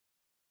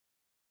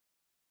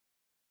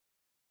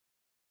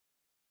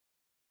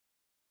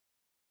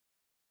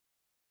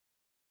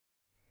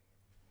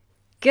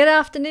Good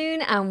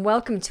afternoon and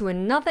welcome to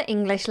another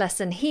English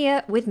lesson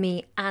here with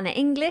me, Anna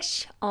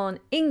English, on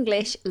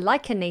English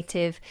Like a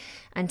Native.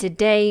 And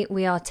today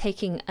we are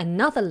taking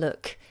another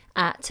look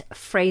at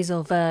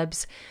phrasal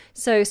verbs.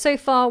 So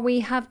far we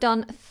have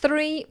done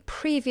 3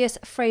 previous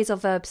phrasal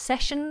verb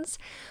sessions.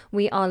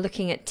 We are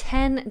looking at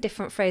 10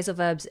 different phrasal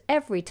verbs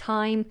every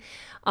time.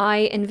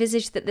 I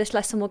envisage that this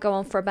lesson will go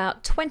on for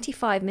about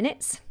 25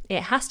 minutes.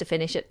 It has to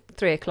finish at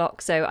 3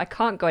 o'clock, so I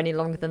can't go any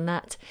longer than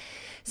that.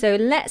 So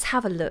let's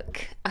have a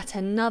look at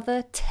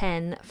another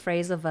 10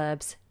 phrasal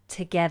verbs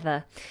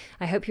together.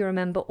 I hope you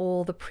remember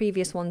all the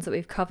previous ones that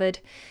we've covered.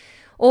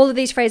 All of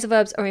these phrasal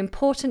verbs are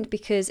important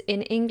because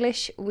in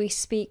English we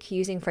speak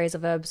using phrasal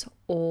verbs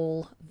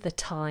all the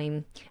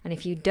time. And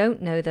if you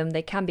don't know them,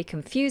 they can be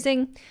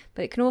confusing,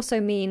 but it can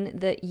also mean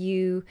that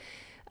you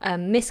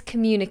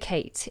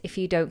miscommunicate if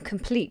you don't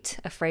complete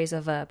a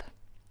phrasal verb.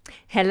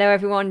 Hello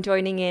everyone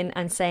joining in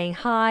and saying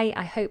hi.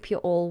 I hope you're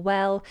all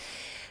well.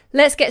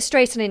 Let's get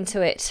straight on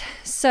into it.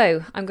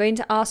 So I'm going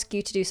to ask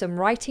you to do some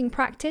writing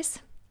practice.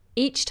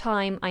 Each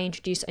time I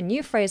introduce a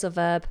new phrasal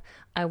verb,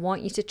 I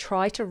want you to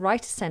try to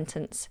write a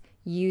sentence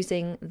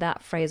using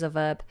that phrasal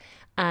verb.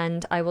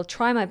 And I will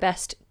try my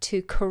best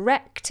to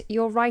correct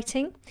your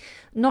writing.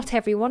 Not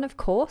everyone, of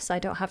course, I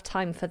don't have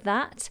time for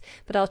that,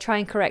 but I'll try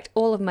and correct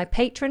all of my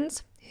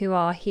patrons who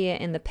are here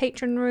in the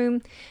patron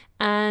room.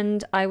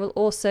 And I will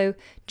also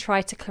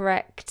try to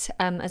correct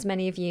as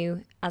many of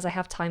you as I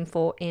have time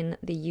for in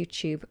the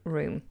YouTube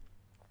room.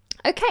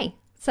 Okay,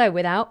 so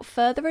without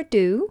further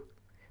ado,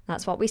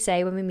 that's what we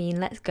say when we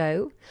mean let's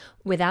go.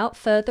 Without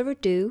further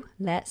ado,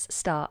 let's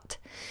start.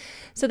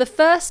 So the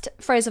first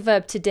phrasal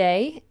verb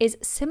today is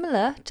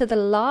similar to the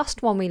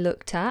last one we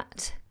looked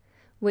at,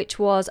 which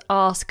was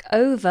ask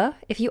over.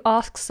 If you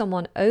ask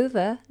someone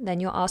over, then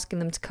you're asking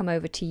them to come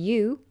over to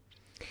you.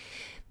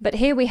 But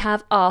here we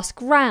have ask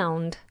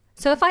round.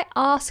 So if I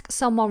ask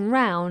someone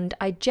round,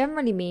 I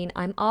generally mean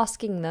I'm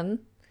asking them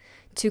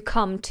to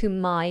come to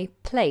my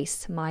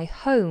place, my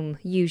home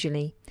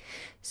usually.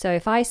 So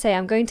if I say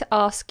I'm going to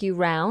ask you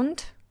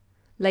round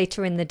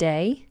later in the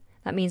day,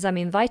 that means I'm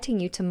inviting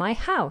you to my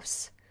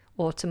house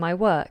or to my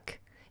work.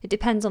 It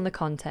depends on the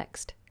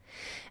context.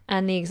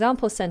 And the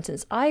example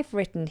sentence I've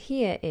written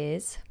here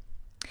is,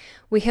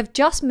 we have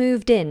just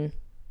moved in,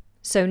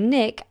 so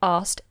Nick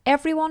asked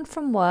everyone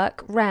from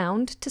work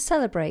round to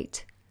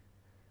celebrate.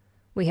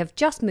 We have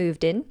just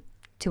moved in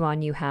to our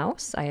new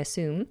house, I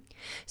assume.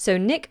 So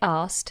Nick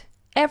asked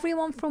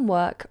everyone from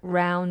work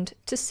round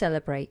to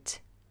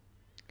celebrate.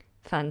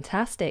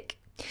 Fantastic.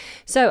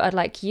 So I'd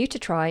like you to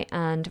try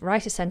and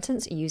write a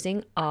sentence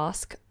using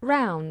ask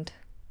round.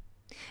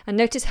 And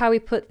notice how we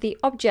put the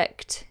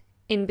object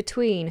in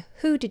between.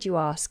 Who did you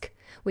ask?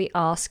 We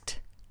asked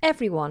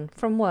everyone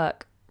from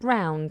work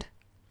round.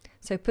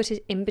 So put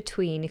it in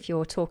between if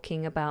you're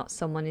talking about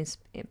someone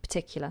in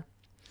particular.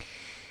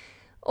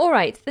 All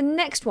right, the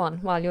next one,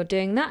 while you're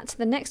doing that,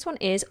 the next one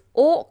is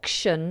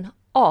auction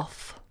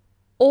off.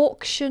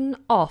 Auction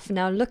off.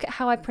 Now look at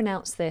how I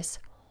pronounce this.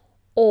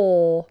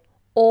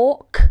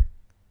 Auction.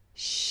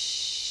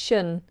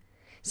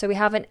 So we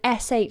have an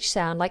SH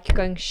sound, like you're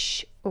going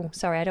shh. Oh,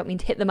 sorry, I don't mean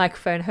to hit the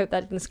microphone. I hope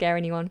that didn't scare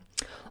anyone.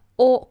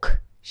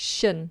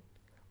 Auction.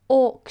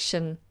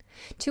 Auction.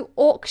 To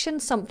auction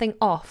something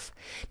off.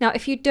 Now,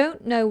 if you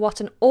don't know what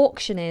an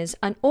auction is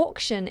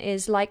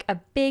like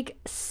a big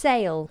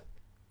sale.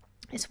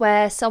 It's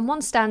where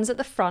someone stands at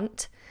the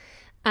front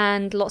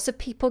and lots of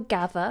people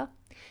gather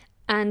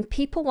and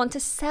people want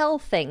to sell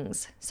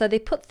things. So they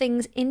put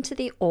things into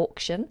the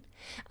auction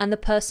and the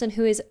person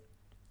who is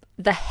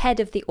the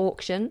head of the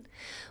auction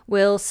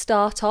will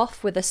start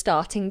off with a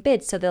starting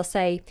bid. So they'll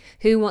say,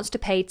 who wants to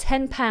pay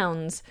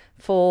 £10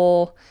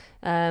 for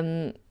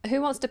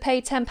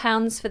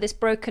this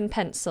broken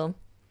pencil?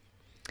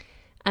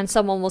 And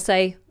someone will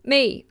say,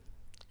 me.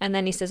 And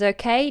then he says,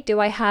 okay, do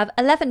I have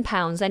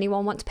 £11?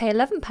 Anyone want to pay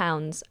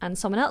 £11? And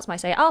someone else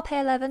might say, I'll pay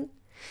 11.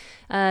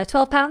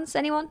 £12,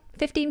 anyone?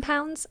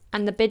 £15?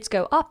 And the bids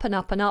go up and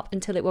up and up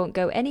until it won't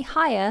go any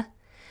higher.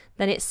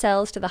 Then it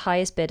sells to the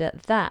highest bidder.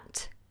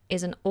 That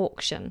is an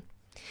auction.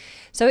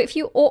 So if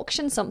you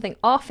auction something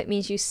off, it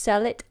means you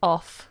sell it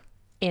off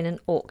in an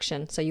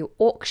auction. So you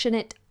auction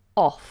it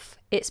off.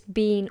 It's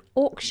being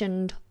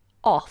auctioned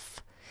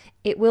off.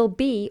 It will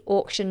be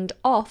auctioned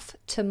off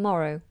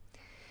tomorrow.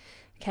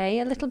 Okay,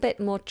 a little bit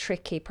more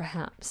tricky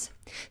perhaps.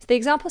 So the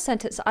example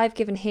sentence I've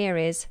given here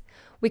is,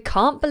 we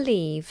can't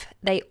believe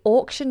they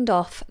auctioned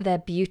off their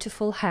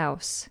beautiful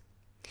house.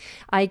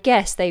 I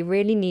guess they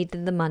really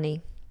needed the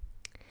money.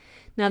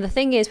 Now the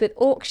thing is with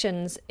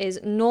auctions is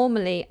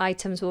normally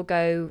items will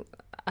go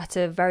at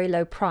a very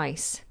low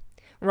price.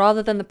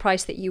 Rather than the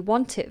price that you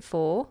want it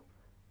for,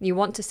 you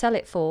want to sell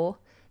it for,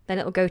 then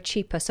it will go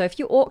cheaper. So if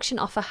you auction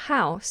off a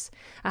house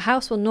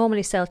will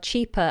normally sell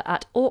cheaper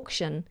at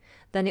auction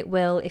than it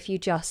will if you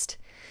just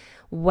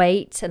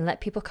wait and let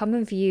people come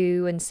and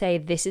view and say,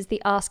 this is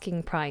the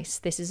asking price,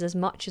 this is as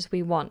much as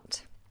we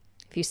want.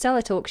 If you sell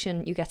at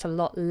auction, you get a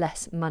lot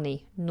less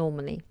money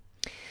normally.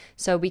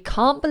 So we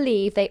can't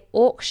believe they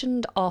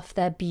auctioned off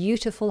their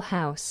beautiful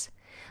house.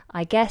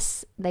 I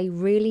guess they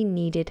really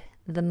needed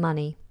the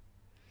money.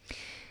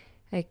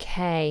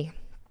 Okay.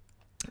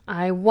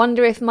 I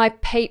wonder if my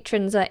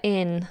patrons are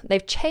in.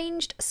 They've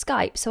changed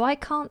Skype, so I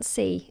can't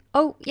see.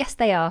 Oh, yes,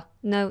 they are.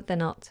 No, they're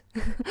not.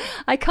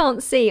 I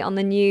can't see on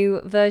the new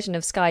version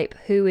of Skype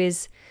who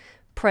is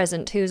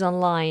present, who's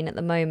online at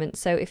the moment.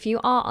 So if you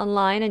are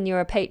online and you're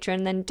a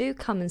patron, then do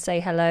come and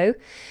say hello.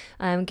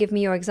 Give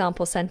me your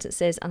example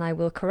sentences and I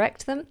will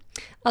correct them.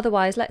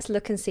 Otherwise, let's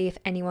look and see if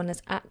anyone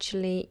has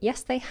actually...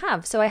 Yes, they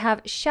have. So I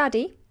have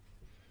Shadi.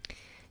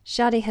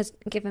 Shadi has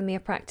given me a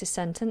practice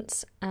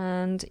sentence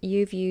and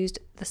you've used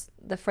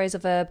the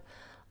phrasal verb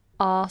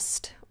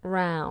asked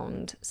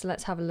round. So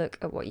let's have a look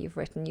at what you've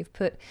written. You've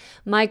put,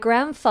 my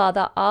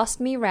grandfather asked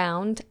me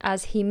round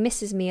as he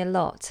misses me a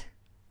lot.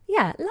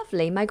 Yeah,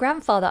 lovely. My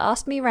grandfather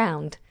asked me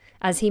round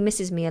as he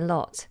misses me a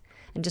lot.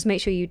 And just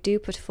make sure you do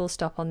put a full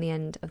stop on the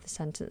end of the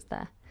sentence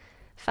there.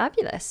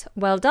 Fabulous.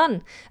 Well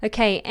done.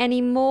 Okay, any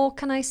more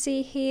can I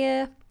see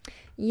here?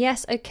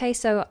 Yes, okay,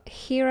 so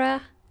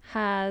Hira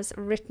has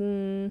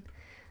written,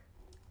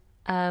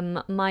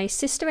 my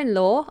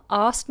sister-in-law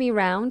asked me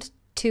round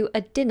to a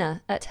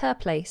dinner at her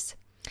place.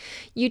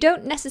 You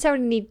don't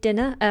necessarily need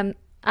dinner,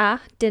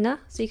 dinner,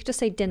 so you could just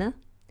say dinner.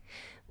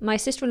 My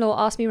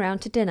sister-in-law asked me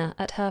round to dinner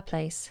at her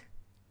place.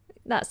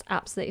 That's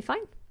absolutely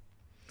fine.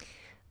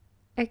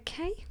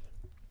 Okay.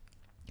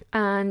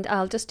 And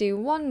I'll just do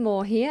one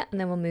more here and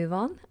then we'll move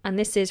on. And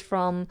this is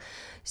from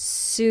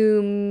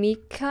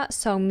Soumika.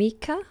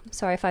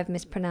 Sorry if I've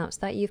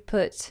mispronounced that. You've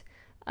put...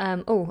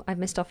 I've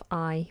missed off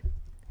I.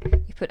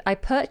 You put, I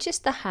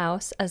purchased the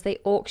house as they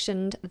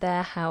auctioned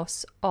their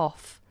house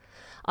off.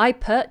 I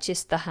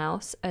purchased the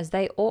house as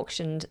they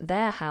auctioned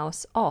their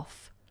house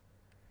off.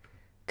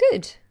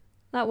 Good.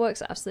 That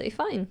works absolutely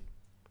fine.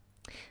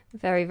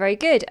 Very, very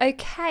good.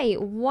 Okay,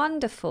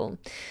 wonderful.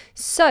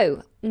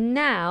 So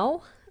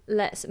now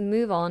let's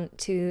move on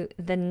to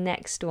the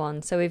next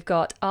one. So we've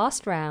got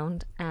asked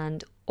round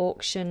and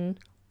auction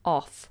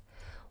off.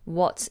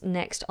 What's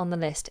next on the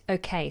list?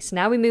 Okay, so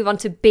now we move on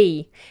to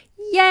B.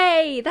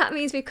 Yay! That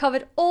means we've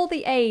covered all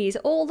the A's,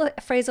 all the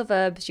phrasal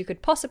verbs you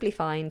could possibly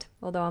find,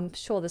 although I'm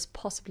sure there's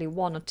possibly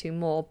one or two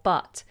more,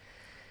 but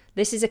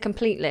this is a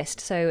complete list.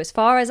 So as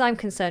far as I'm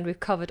concerned,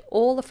 we've covered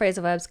all the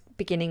phrasal verbs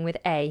beginning with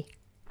A.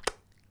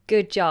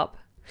 Good job.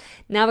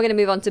 Now we're going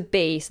to move on to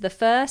B. So the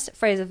first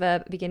phrasal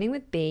verb beginning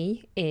with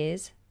B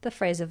is the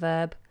phrasal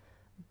verb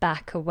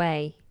back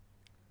away.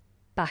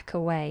 Back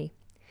away.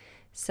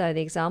 So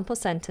the example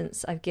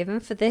sentence I've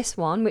given for this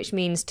one, which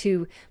means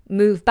to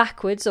move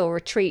backwards or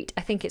retreat,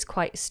 I think it's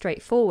quite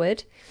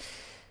straightforward.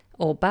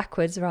 Or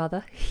backwards,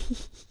 rather.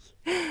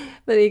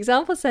 But the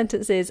example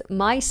sentence is,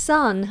 my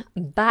son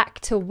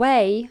backed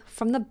away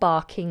from the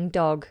barking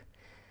dog.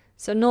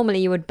 So normally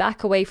you would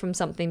back away from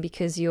something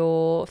because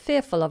you're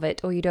fearful of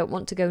it or you don't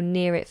want to go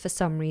near it for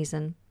some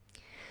reason.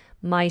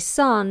 My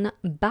son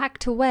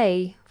backed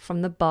away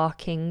from the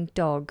barking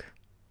dog.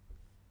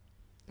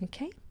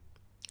 Okay,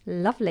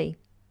 lovely.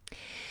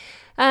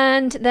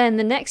 And then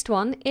the next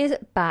one is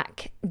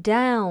back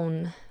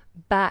down.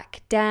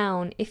 Back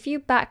down. If you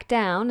back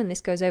down, and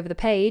this goes over the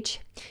page,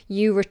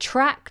 you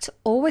retract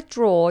or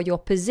withdraw your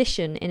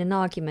position in an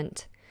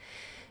argument.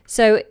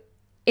 So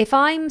if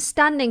I'm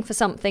standing for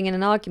something in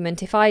an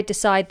argument, if I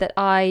decide that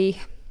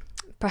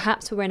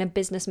perhaps we're in a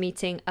business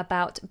meeting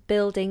about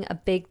building a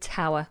big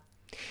tower,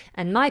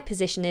 and my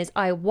position is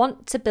I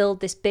want to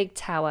build this big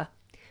tower.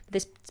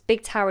 This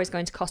big tower is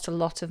going to cost a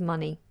lot of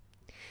money.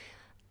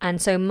 And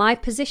so my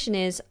position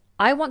is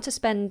I want to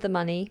spend the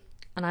money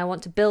and I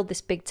want to build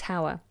this big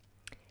tower.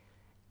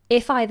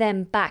 If I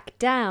then back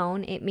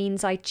down, it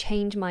means I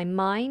change my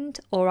mind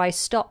or I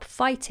stop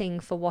fighting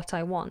for what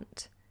I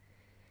want.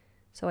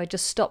 So I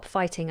just stop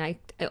fighting. I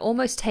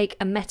almost take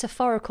a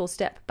metaphorical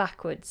step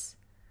backwards.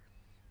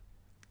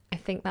 I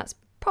think that's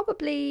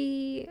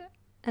probably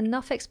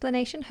enough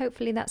explanation.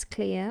 Hopefully that's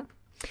clear.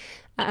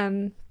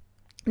 The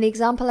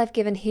example I've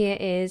given here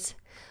is,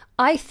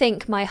 I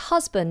think my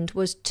husband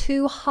was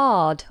too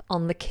hard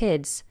on the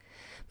kids,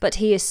 but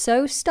he is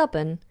so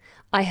stubborn.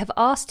 I have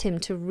asked him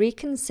to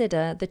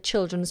reconsider the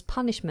children's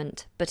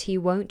punishment, but he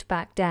won't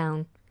back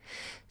down.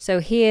 So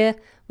here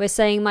we're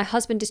saying my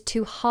husband is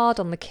too hard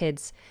on the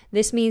kids.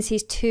 This means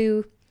he's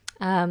too,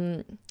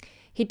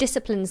 he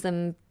disciplines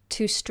them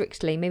too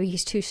strictly. Maybe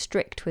he's too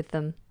strict with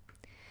them,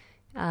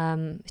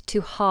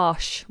 too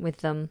harsh with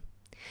them.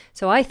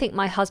 So I think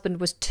my husband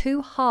was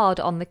too hard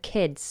on the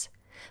kids,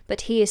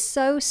 but he is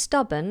so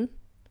stubborn.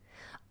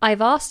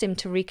 I've asked him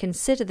to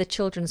reconsider the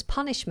children's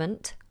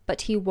punishment,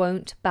 but he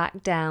won't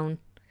back down.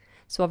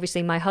 So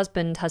obviously my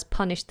husband has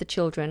punished the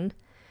children,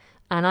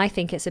 and I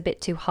think it's a bit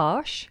too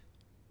harsh,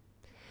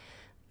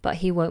 but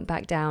he won't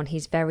back down.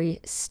 He's very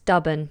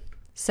stubborn.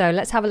 So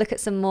let's have a look at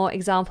some more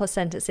example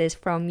sentences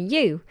from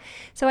you.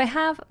 So I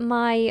have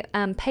my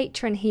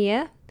patron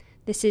here.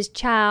 This is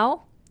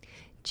Chow.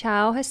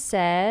 Chow has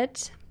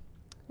said,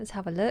 let's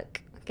have a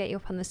look, I'll get you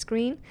up on the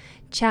screen.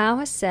 Chow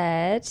has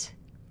said,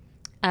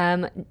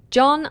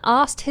 John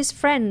asked his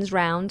friends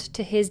round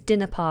to his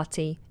dinner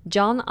party.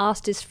 John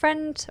asked his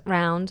friend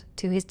round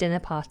to his dinner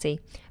party.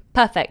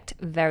 Perfect.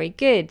 Very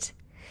good.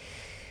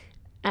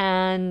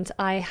 And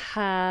I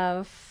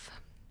have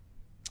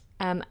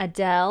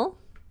Adele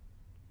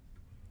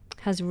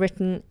has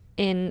written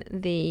in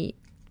the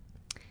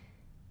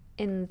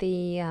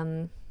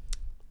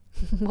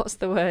what's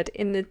the word?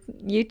 In the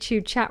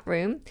YouTube chat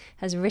room,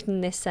 has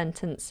written this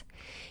sentence.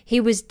 He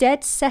was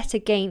dead set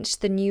against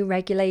the new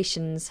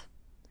regulations.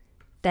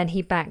 Then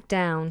he backed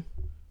down.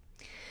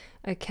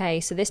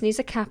 Okay, so this needs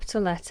a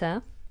capital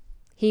letter.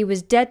 He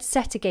was dead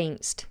set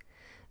against.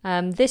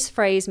 This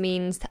phrase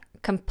means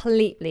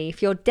completely.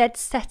 If you're dead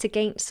set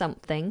against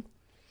something,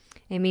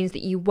 it means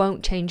that you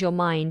won't change your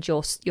mind.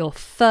 You're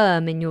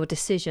firm in your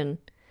decision.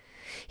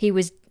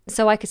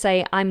 So I could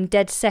say, I'm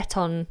dead set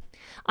on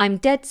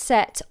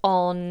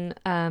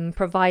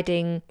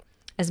providing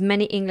as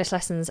many English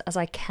lessons as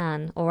I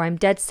can, or I'm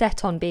dead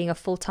set on being a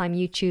full-time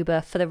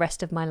YouTuber for the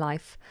rest of my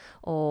life,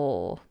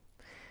 or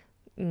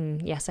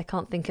yes, I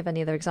can't think of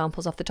any other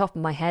examples off the top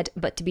of my head,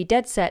 but to be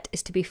dead set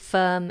is to be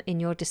firm in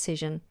your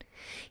decision.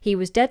 He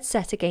was dead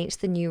set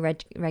against the new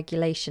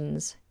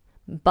regulations,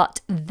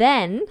 but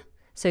then,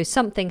 so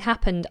something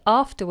happened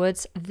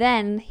afterwards,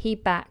 then he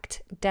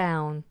backed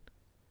down.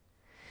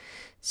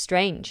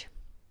 Strange.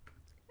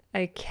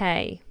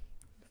 Okay,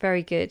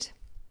 very good.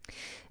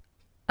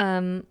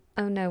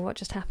 Oh no, what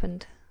just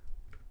happened?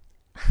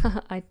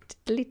 I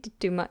deleted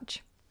too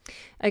much.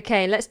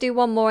 Okay, let's do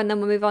one more and then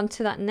we'll move on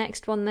to that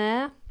next one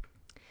there.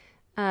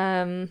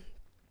 Okay,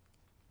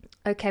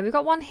 we've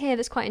got one here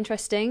that's quite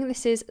interesting.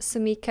 This is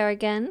Sumika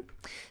again.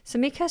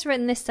 Sumika has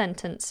written this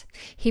sentence.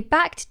 He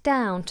backed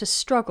down to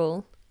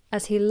struggle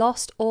as he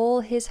lost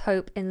all his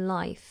hope in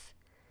life.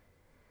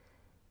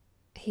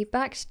 He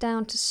backed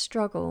down to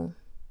struggle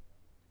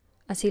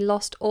as he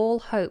lost all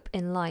hope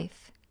in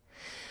life.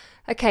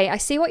 Okay, I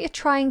see what you're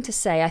trying to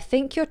say. I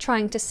think you're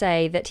trying to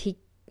say that he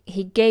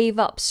gave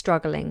up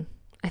struggling.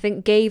 I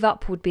think gave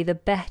up would be the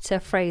better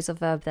phrasal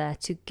verb there,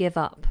 to give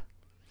up.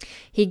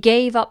 He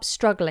gave up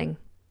struggling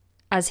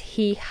as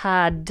he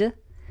had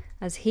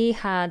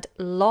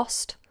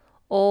lost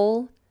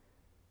all,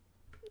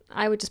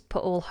 I would just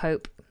put all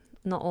hope,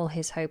 not all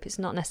his hope. It's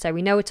not necessary.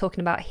 We know we're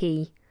talking about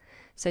he.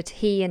 So it's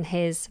he and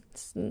his,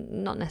 it's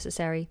not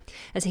necessary.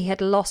 As he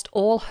had lost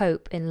all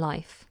hope in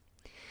life.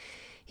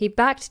 He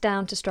backed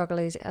down to struggle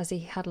as he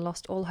had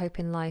lost all hope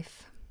in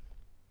life.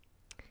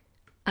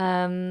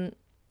 You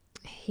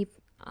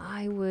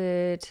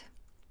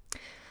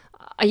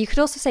could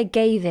also say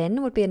gave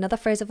in would be another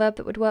phrasal verb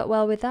that would work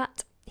well with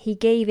that. He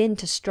gave in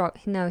to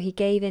struggle. No, he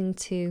gave in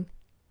to...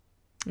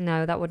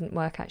 No, that wouldn't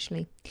work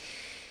actually.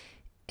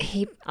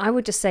 I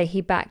would just say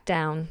he backed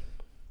down.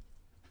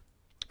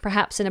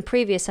 Perhaps in a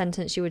previous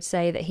sentence you would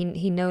say that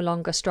he no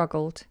longer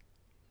struggled.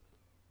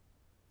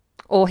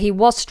 Or he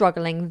was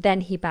struggling,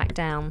 then he backed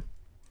down.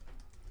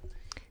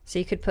 So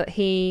you could put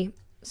he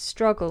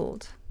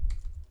struggled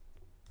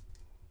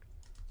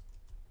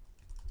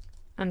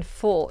and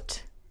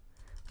fought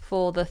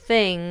for the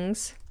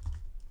things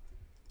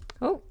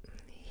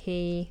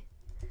he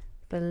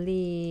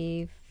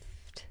believed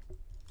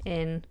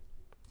in.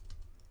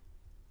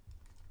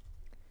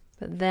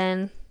 But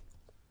then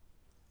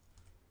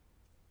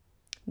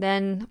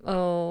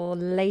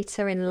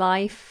later in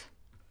life,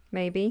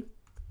 maybe.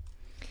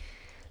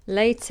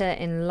 Later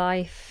in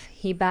life,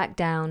 he backed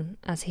down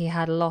as he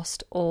had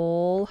lost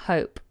all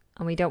hope.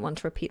 And we don't want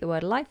to repeat the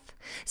word life.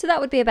 So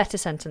that would be a better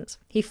sentence.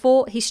 He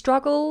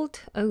struggled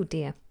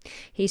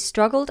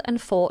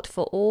and fought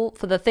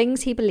for the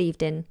things he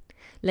believed in.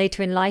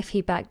 Later in life,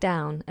 he backed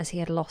down as he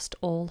had lost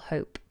all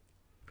hope.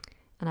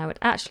 And I would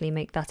actually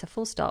make that a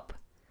full stop.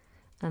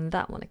 And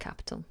that one a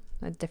capital,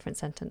 a different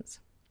sentence.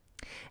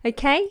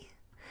 Okay?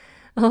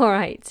 All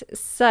right,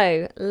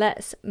 so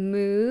let's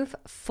move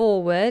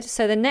forward.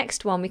 So the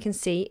next one we can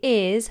see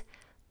is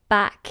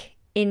back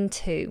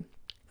into.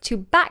 To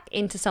back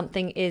into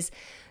something is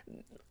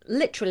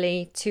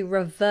literally to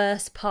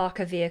reverse park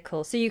a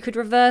vehicle. So you could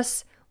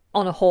reverse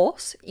on a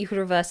horse, you could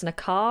reverse in a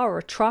car or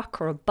a truck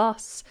or a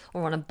bus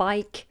or on a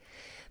bike.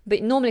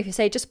 But normally if you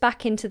say just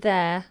back into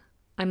there,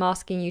 I'm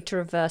asking you to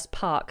reverse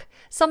park.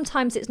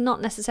 Sometimes it's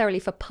not necessarily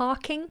for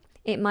parking.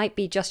 It might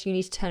be just you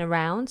need to turn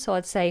around. So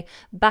I'd say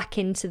back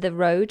into the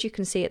road you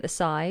can see at the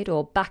side,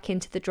 or back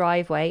into the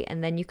driveway,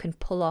 and then you can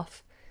pull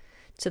off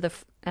to the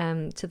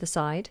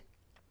side.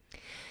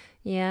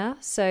 Yeah,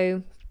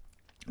 so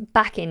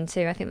back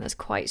into, I think that's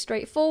quite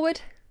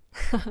straightforward.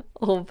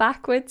 Or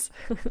backwards.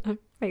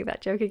 Make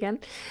that joke again.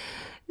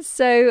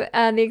 So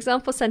the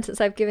example sentence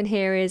I've given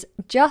here is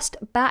just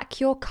back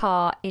your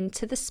car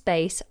into the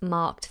space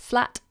marked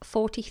flat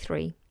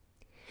 43.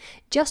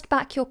 Just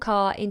back your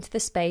car into the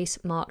space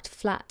marked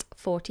flat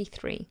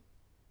 43.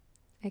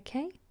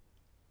 Okay?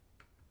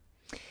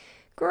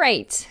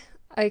 Great.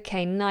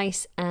 Okay,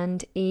 nice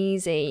and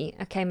easy.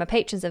 Okay, my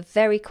patrons are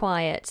very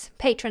quiet.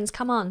 Patrons,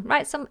 come on,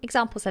 write some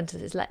example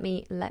sentences. Let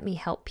me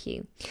help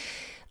you.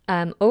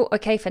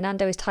 Okay,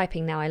 Fernando is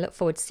typing now. I look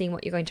forward to seeing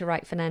what you're going to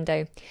write,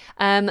 Fernando.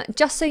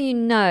 Just so you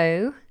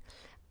know,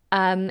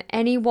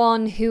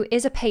 anyone who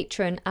is a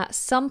patron at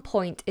some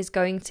point is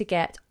going to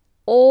get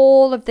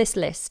all of this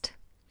list.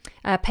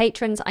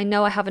 Patrons, I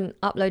know I haven't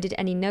uploaded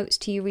any notes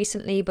to you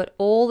recently, but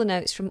all the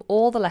notes from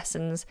all the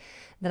lessons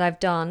that I've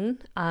done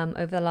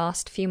over the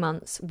last few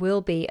months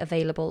will be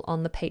available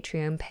on the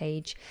Patreon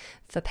page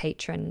for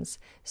patrons.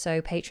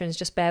 So patrons,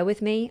 just bear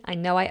with me. I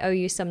know I owe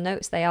you some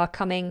notes. They are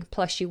coming.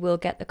 Plus you will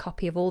get the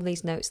copy of all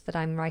these notes that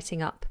I'm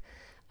writing up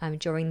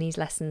during these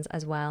lessons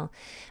as well.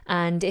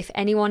 And if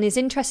anyone is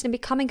interested in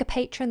becoming a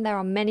patron, there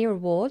are many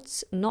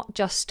rewards, not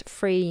just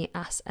free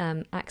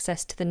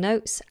access to the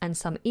notes and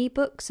some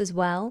ebooks as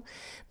well,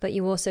 but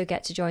you also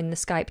get to join the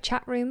Skype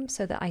chat room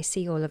so that I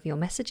see all of your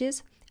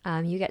messages.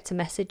 You get to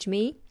message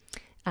me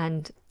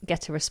and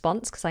get a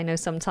response, because I know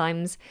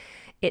sometimes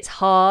it's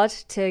hard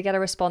to get a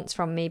response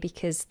from me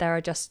because there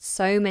are just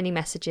so many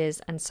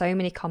messages and so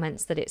many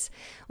comments that it's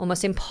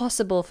almost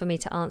impossible for me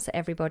to answer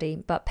everybody.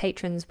 But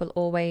patrons will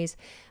always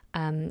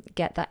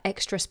get that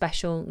extra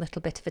special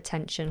little bit of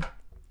attention.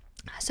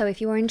 So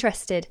if you are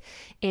interested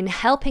in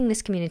helping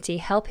this community,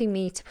 helping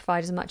me to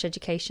provide as much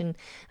education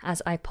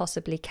as I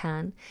possibly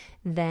can,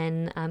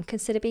 then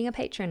consider being a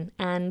patron,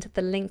 and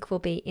the link will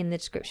be in the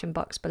description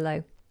box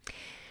below.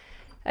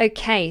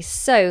 Okay,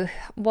 so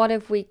what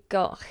have we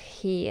got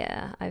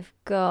here? I've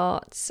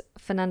got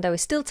Fernando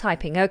is still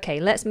typing. Okay,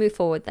 let's move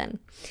forward then.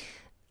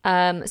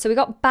 So we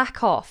got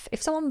back off. If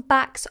someone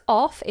backs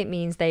off, it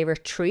means they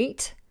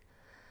retreat.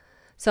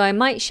 So I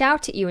might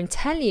shout at you and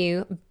tell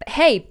you,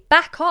 hey,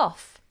 back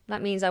off.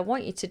 That means I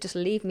want you to just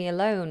leave me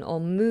alone or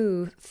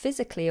move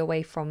physically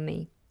away from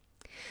me.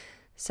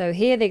 So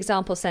here the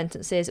example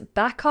sentence is,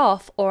 back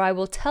off or I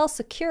will tell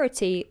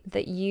security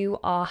that you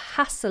are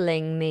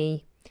hassling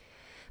me.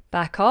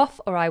 Back off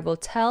or I will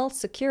tell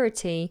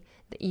security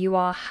that you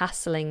are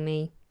hassling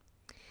me.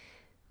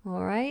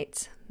 All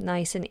right,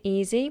 nice and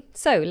easy.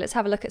 So let's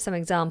have a look at some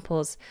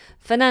examples.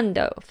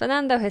 Fernando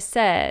has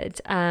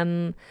said,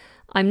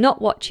 I'm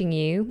not watching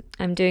you.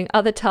 I'm doing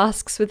other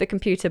tasks with the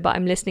computer, but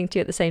I'm listening to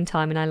you at the same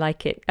time and I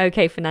like it.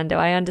 Okay, Fernando,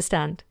 I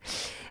understand.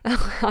 And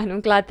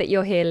I'm glad that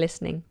you're here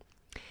listening.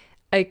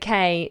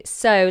 Okay,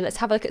 so let's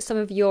have a look at some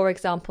of your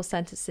example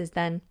sentences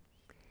then.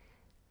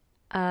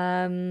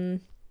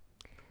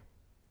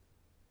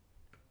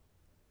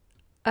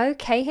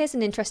 Okay, here's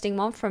an interesting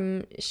one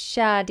from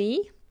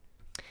Shadi.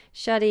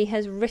 Shadi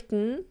has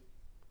written,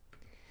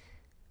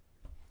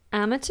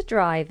 amateur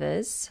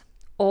drivers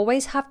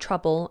always have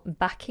trouble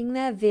backing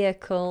their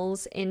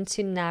vehicles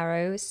into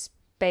narrow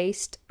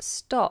spaced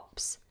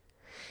stops.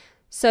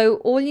 So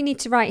all you need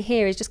to write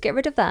here is just get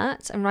rid of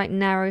that and write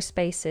narrow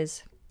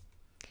spaces.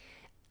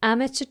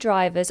 Amateur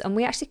drivers, and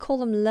we actually call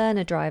them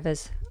learner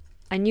drivers.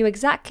 I knew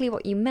exactly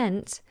what you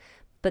meant,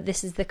 but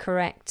this is the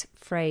correct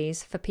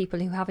phrase for people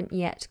who haven't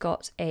yet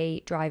got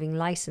a driving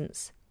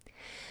license.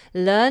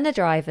 Learner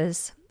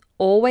drivers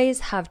always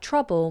have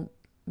trouble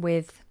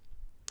with,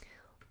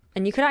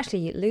 and you could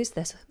actually lose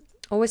this,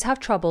 always have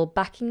trouble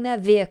backing their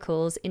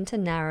vehicles into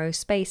narrow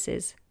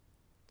spaces.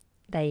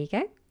 There you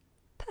go.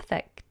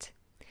 Perfect.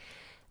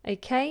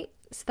 Okay,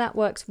 so that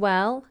works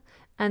well.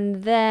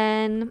 And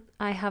then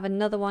I have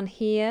another one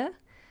here,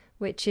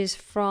 which is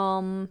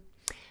from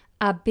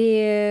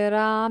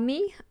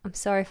Abirami. I'm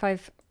sorry if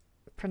I've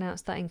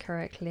pronounced that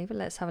incorrectly, but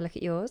let's have a look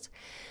at yours.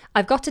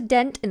 I've got a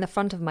dent in the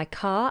front of my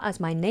car as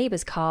my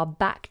neighbour's car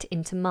backed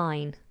into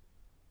mine.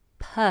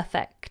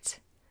 Perfect.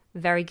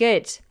 Very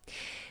good.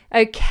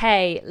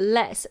 Okay,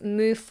 let's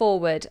move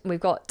forward. We've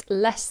got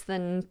less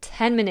than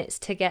 10 minutes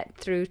to get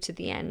through to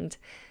the end.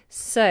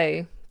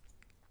 So,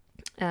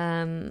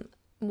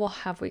 what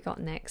have we got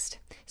next?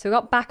 So we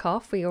got back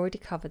off. We already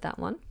covered that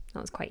one.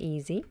 That was quite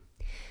easy.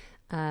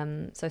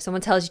 So if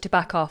someone tells you to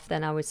back off,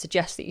 then I would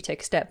suggest that you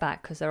take a step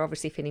back because they're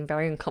obviously feeling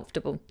very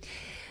uncomfortable.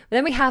 But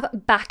then we have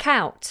back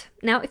out.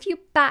 Now, if you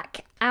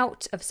back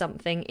out of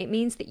something, it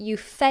means that you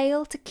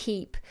fail to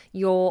keep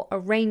your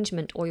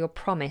arrangement or your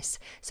promise.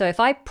 So if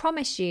I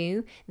promise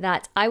you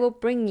that I will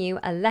bring you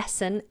a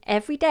lesson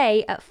every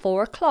day at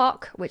 4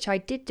 o'clock, which I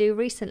did do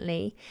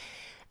recently,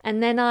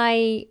 and then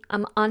I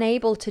am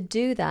unable to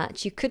do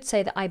that, you could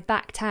say that I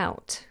backed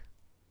out.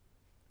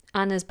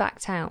 Anna's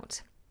backed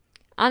out.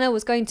 Anna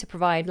was going to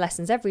provide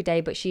lessons every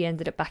day, but she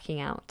ended up backing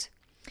out.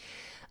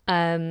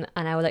 And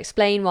I will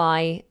explain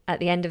why at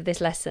the end of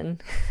this lesson.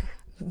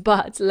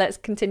 But let's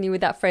continue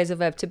with that phrasal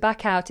verb. To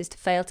back out is to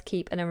fail to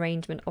keep an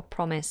arrangement or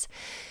promise.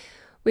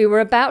 We were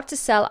about to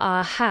sell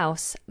our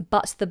house,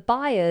 but the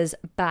buyers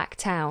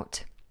backed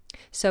out.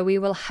 So we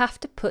will have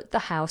to put the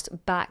house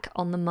back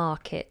on the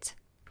market.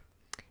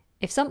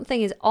 If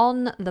something is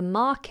on the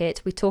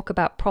market, we talk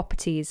about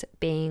properties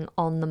being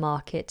on the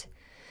market.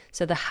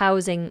 So the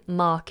housing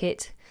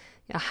market,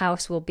 a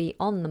house will be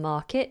on the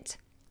market.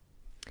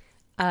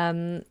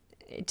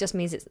 It just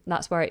means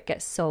that's where it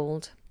gets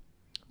sold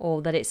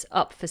or that it's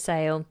up for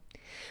sale.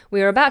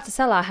 We were about to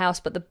sell our house,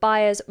 but the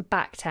buyers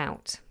backed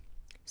out.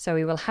 So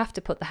we will have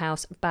to put the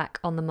house back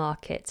on the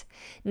market.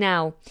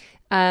 Now,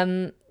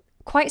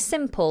 quite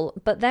simple,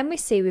 but then we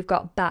see we've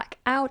got back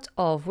out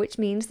of, which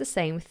means the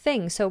same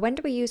thing. So when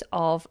do we use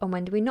of and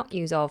when do we not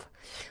use of?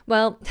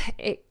 Well,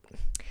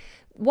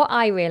 what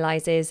I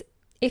realise is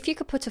if you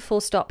could put a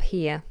full stop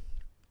here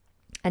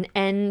and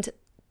end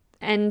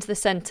the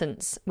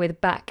sentence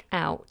with back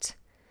out,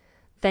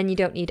 then you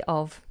don't need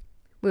of.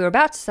 We were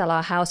about to sell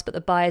our house, but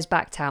the buyers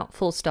backed out,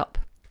 full stop.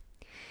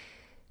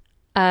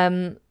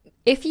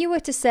 If you were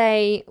to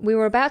say we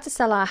were about to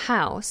sell our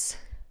house,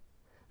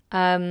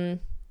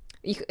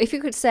 if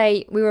you could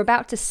say we were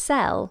about to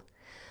sell,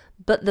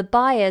 but the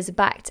buyers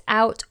backed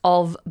out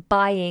of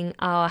buying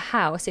our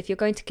house, if you're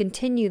going to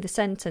continue the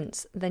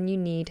sentence, then you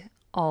need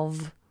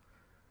of.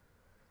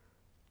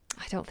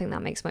 I don't think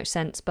that makes much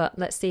sense, but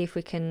let's see if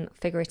we can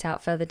figure it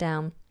out further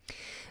down.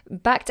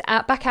 Back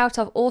out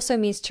of also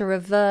means to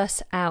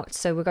reverse out.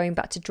 So we're going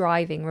back to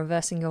driving,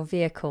 reversing your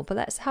vehicle. But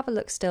let's have a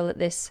look still at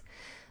this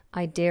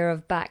idea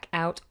of back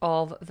out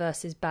of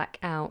versus back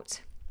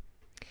out.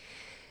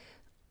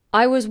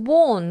 I was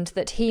warned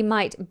that he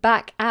might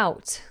back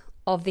out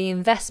of the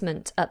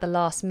investment at the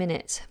last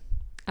minute.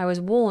 I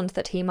was warned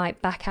that he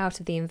might back out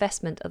of the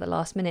investment at the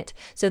last minute.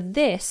 So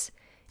this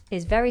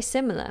is very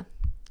similar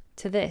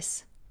to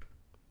this.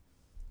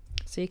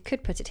 So you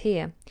could put it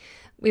here.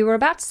 We were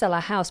about to sell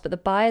our house, but the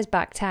buyers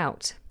backed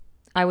out.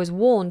 I was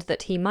warned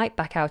that he might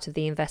back out of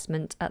the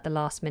investment at the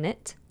last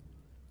minute.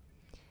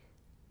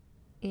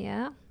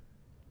 Yeah.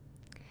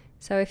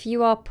 So if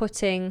you're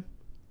putting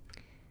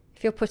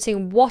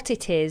what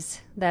it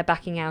is they're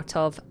backing out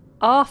of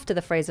after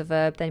the phrasal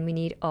verb, then we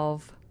need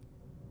of.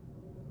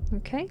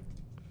 Okay.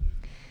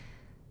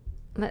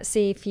 Let's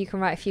see if you can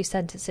write a few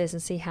sentences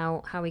and see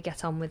how we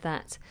get on with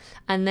that.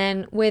 And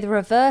then with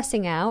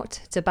reversing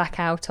out, to back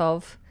out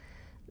of,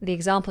 the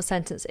example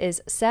sentence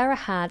is, Sarah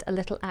had a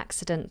little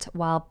accident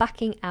while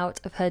backing out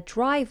of her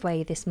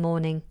driveway this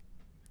morning.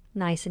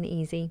 Nice and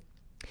easy.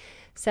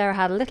 Sarah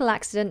had a little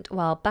accident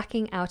while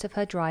backing out of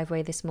her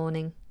driveway this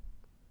morning.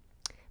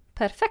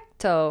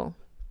 Perfecto.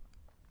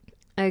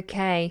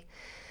 Okay.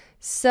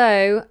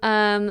 So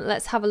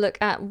let's have a look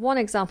at one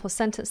example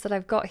sentence that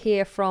I've got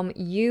here from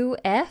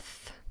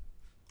UF.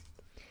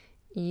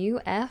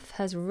 UF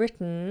has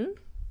written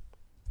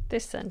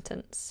this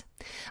sentence.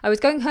 I was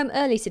going home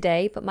early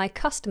today, but my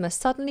customer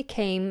suddenly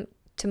came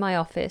to my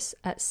office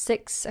at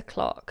 6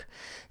 o'clock.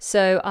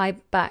 So I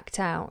backed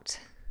out.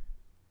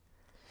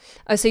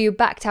 Oh, so you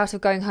backed out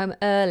of going home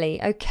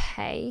early.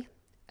 Okay.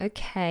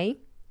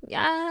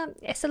 Yeah,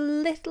 it's a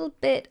little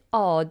bit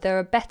odd. There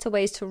are better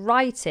ways to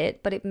write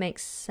it, but it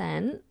makes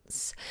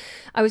sense.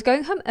 I was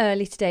going home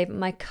early today, but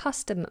my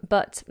customer,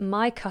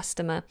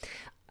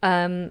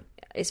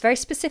 it's very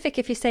specific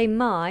if you say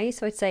my,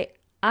 so I'd say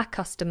a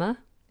customer.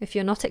 If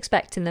you're not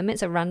expecting them,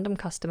 it's a random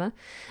customer.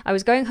 I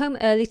was going home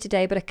early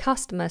today, but a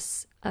customer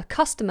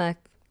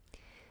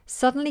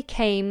suddenly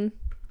came,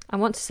 I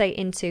want to say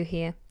into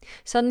here,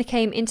 suddenly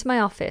came into my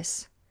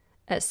office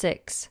at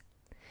 6.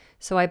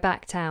 So I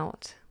backed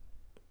out.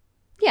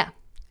 Yeah,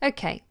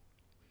 okay.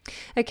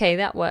 Okay,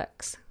 that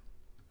works.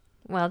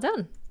 Well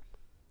done.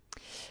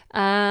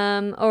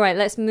 All right,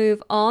 let's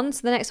move on.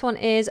 So the next one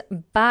is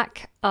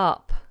back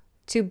up.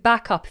 To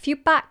back up. If you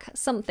back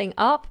something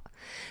up,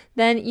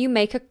 then you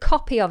make a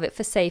copy of it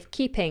for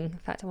safekeeping. In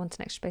fact, I want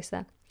an extra space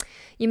there.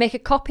 You make a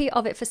copy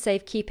of it for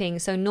safekeeping.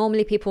 So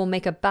normally people will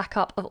make a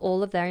backup of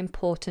all of their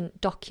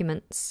important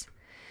documents.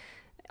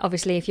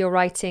 Obviously, if you're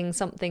writing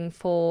something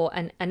for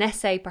an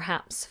essay,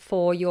 perhaps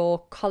for your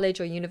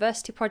college or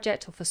university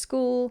project or for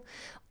school,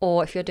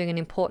 or if you're doing an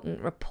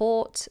important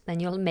report, then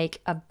you'll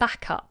make a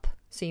backup.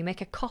 So you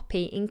make a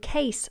copy in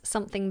case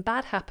something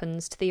bad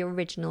happens to the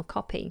original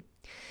copy.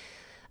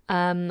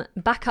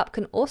 Backup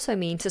can also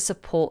mean to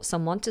support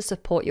someone, to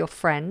support your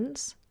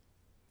friends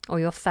or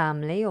your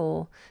family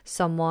or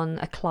someone,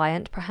 a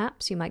client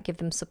perhaps, you might give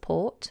them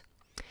support.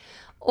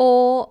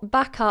 Or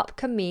backup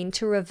can mean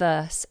to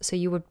reverse. So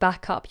you would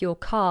back up your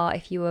car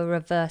if you were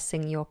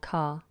reversing your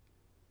car.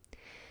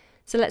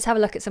 So let's have a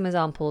look at some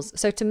examples.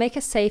 So to make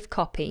a safe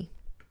copy,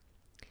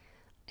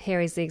 here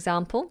is the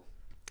example.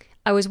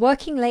 I was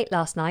working late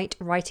last night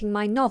writing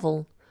my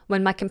novel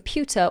when my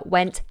computer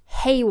went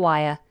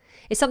haywire.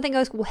 If something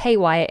goes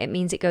haywire, it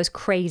means it goes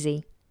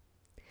crazy.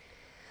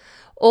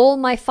 All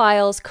my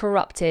files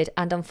corrupted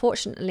and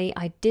unfortunately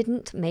I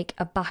didn't make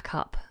a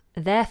backup.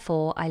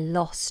 Therefore, I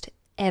lost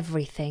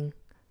everything.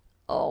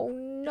 Oh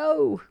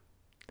no.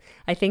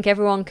 I think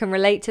everyone can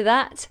relate to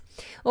that.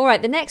 All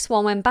right, the next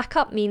one, when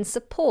backup means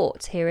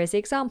support. Here is the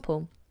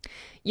example.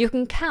 You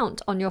can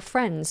count on your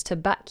friends to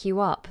back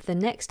you up the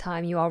next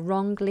time you are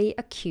wrongly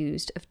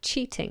accused of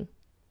cheating.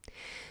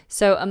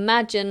 So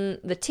imagine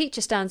the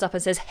teacher stands up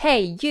and says, hey,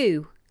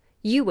 you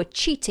were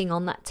cheating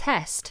on that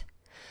test.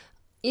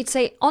 You'd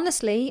say,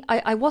 honestly,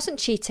 I wasn't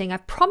cheating. I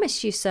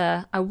promise you,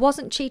 sir, I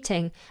wasn't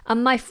cheating.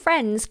 And my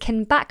friends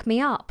can back me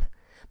up.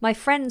 My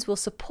friends will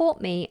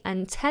support me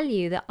and tell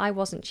you that I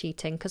wasn't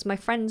cheating because my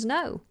friends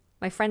know.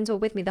 My friends were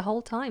with me the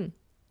whole time.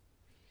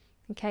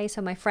 Okay,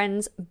 so my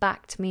friends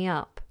backed me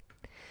up.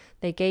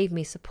 They gave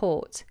me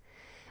support.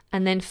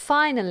 And then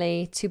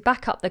finally, to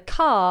back up the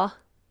car,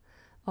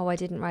 Oh, I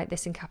didn't write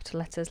this in capital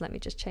letters. Let me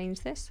just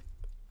change this.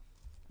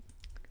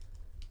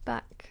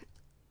 Back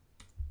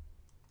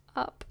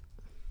up.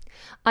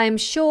 I am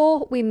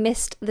sure we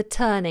missed the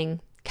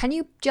turning. Can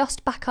you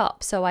just back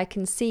up so I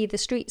can see the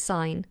street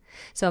sign?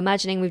 So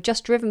imagining we've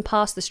just driven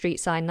past the street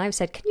sign and I've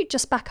said, can you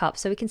just back up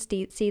so we can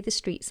see the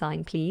street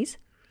sign, please?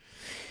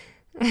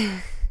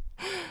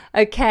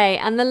 Okay,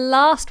 and the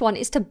last one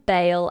is to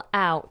bail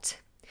out.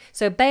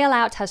 So bail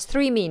out has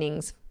three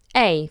meanings.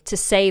 A, to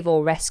save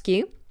or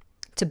rescue,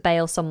 to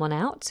bail someone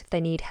out if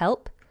they need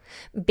help.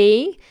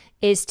 B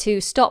is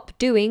to stop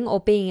doing or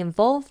being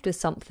involved with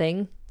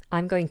something.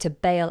 I'm going to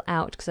bail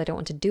out because I don't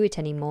want to do it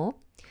anymore.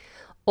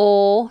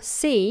 Or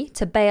C,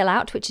 to bail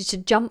out, which is to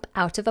jump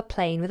out of a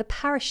plane with a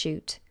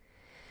parachute.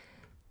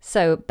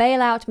 So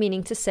bail out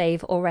meaning to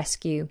save or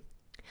rescue.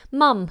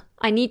 Mum,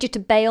 I need you to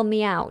bail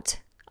me out.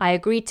 I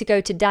agreed to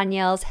go to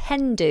Danielle's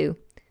hen do.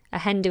 A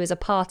hen do is a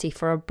party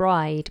for a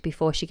bride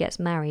before she gets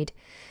married.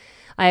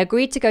 I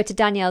agreed to go to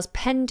Danielle's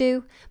pen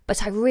do,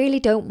 but I really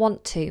don't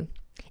want to.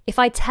 If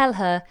I tell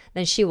her,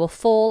 then she will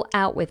fall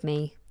out with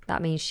me.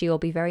 That means she will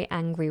be very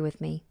angry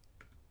with me.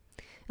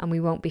 And we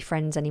won't be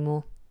friends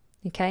anymore.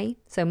 Okay?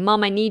 So,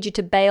 Mum, I need you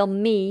to bail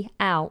me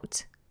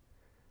out.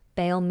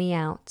 Bail me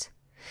out.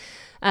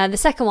 The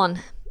second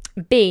one,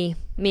 B,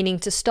 meaning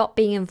to stop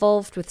being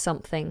involved with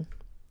something.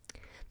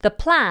 The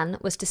plan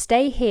was to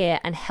stay here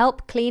and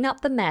help clean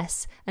up the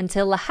mess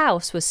until the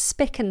house was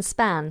spick and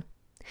span.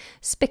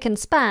 Spick and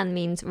span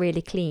means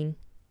really clean.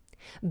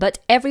 But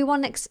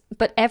everyone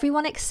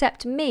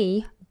except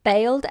me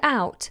bailed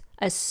out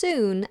as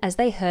soon as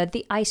they heard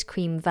the ice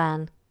cream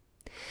van.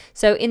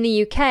 So in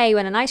the UK,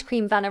 when an ice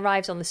cream van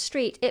arrives on the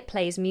street, it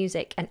plays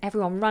music and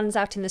everyone runs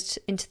out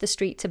into the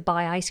street to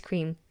buy ice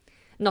cream.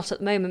 Not at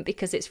the moment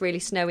because it's really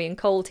snowy and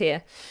cold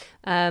here.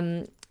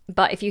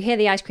 But if you hear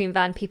the ice cream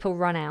van, people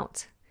run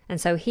out. And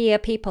so here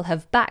people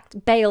have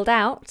bailed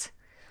out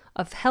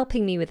of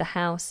helping me with the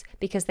house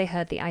because they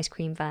heard the ice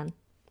cream van.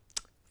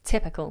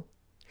 Typical.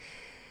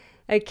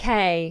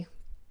 Okay.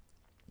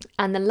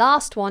 And the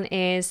last one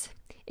is,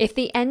 if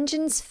the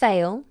engines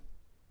fail,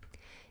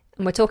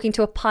 and we're talking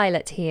to a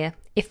pilot here,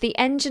 if the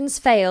engines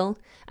fail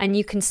and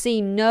you can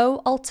see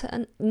no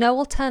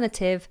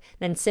alternative,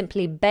 then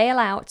simply bail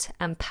out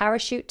and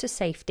parachute to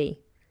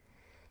safety.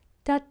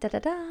 Da da da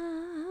da.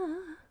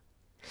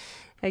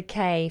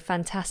 Okay,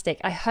 fantastic.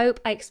 I hope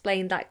I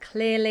explained that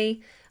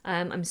clearly.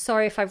 I'm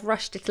sorry if I've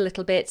rushed it a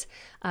little bit.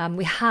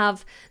 We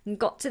have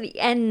got to the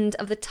end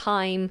of the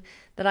time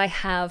that I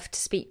have to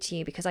speak to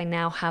you because I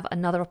now have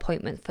another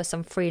appointment for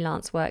some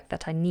freelance work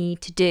that I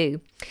need to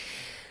do.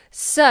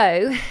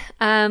 So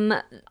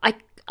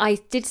I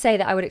did say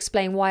that I would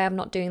explain why I'm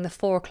not doing the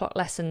 4 o'clock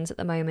lessons at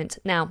the moment.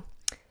 Now,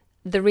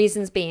 the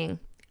reasons being,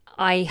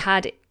 I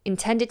had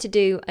intended to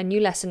do a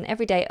new lesson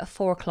every day at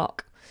 4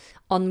 o'clock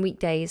on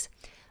weekdays.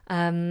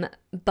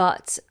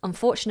 But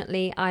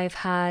unfortunately, I've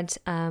had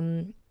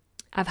a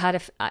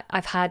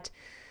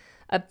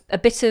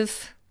bit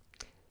of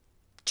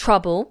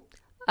trouble.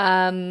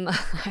 How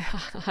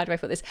do I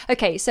put this?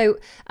 Okay, so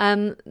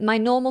my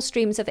normal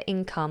streams of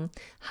income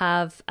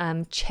have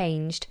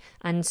changed,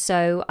 and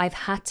so I've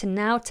had to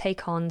now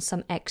take on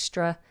some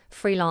extra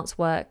freelance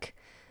work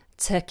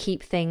to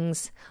keep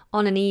things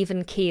on an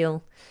even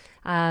keel.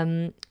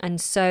 And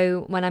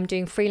so when I'm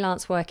doing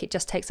freelance work, it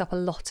just takes up a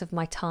lot of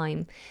my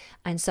time.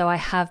 And so I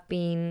have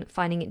been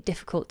finding it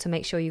difficult to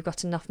make sure you've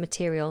got enough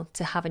material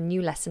to have a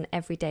new lesson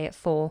every day at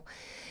 4.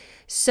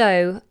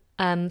 So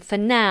for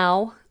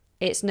now,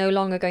 it's no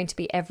longer going to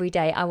be every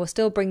day. I will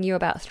still bring you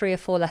about 3 or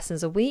 4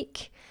 lessons a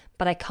week,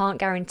 but I can't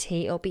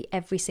guarantee it'll be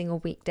every single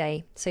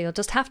weekday. So you'll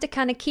just have to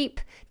kind of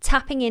keep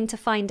tapping in to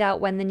find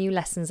out when the new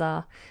lessons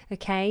are,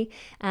 okay?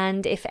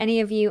 And if any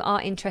of you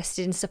are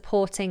interested in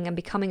supporting and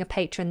becoming a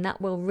patron,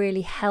 that will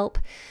really help.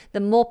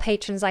 The more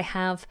patrons I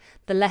have,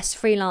 the less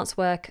freelance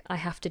work I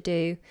have to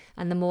do,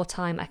 and the more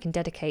time I can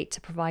dedicate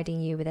to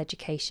providing you with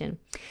education.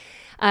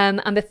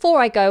 And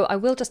before I go, I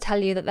will just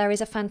tell you that there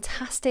is a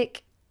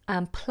fantastic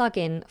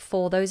plugin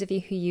for those of you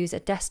who use a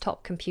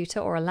desktop computer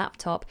or a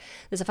laptop.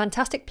 There's a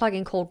fantastic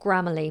plugin called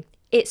Grammarly.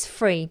 It's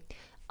free.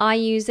 I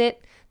use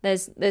it.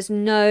 There's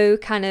no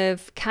kind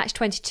of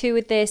catch-22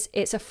 with this.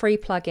 It's a free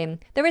plugin.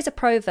 There is a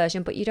pro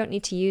version, but you don't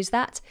need to use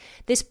that.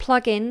 This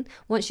plugin,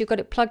 once you've got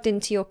it plugged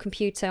into your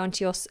computer,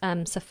 onto your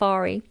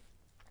Safari,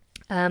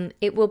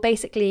 it will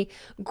basically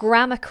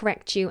grammar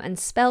correct you and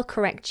spell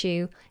correct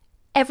you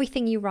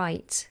everything you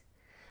write.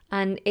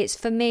 And it's,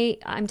 for me,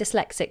 I'm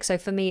dyslexic, so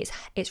for me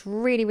it's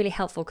really, really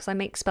helpful because I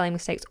make spelling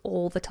mistakes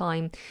all the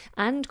time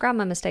and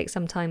grammar mistakes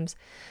sometimes.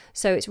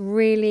 So it's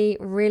really,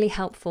 really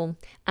helpful,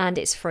 and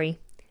it's free.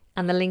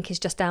 And the link is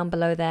just down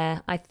below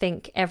there. I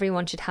think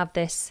everyone should have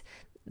this.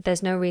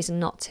 There's no reason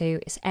not to.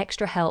 It's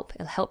extra help.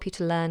 It'll help you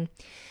to learn.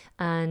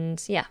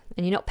 And yeah,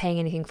 and you're not paying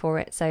anything for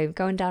it. So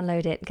go and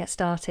download it and get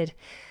started.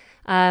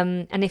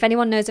 And if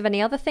anyone knows of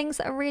any other things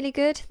that are really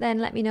good, then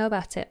let me know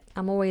about it.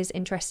 I'm always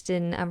interested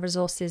in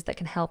resources that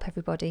can help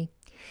everybody.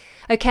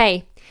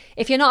 Okay,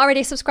 if you're not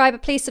already a subscriber,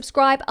 please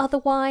subscribe.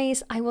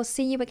 Otherwise, I will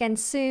see you again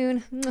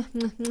soon.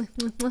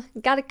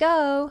 Gotta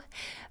go.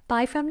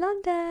 Bye from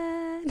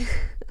London.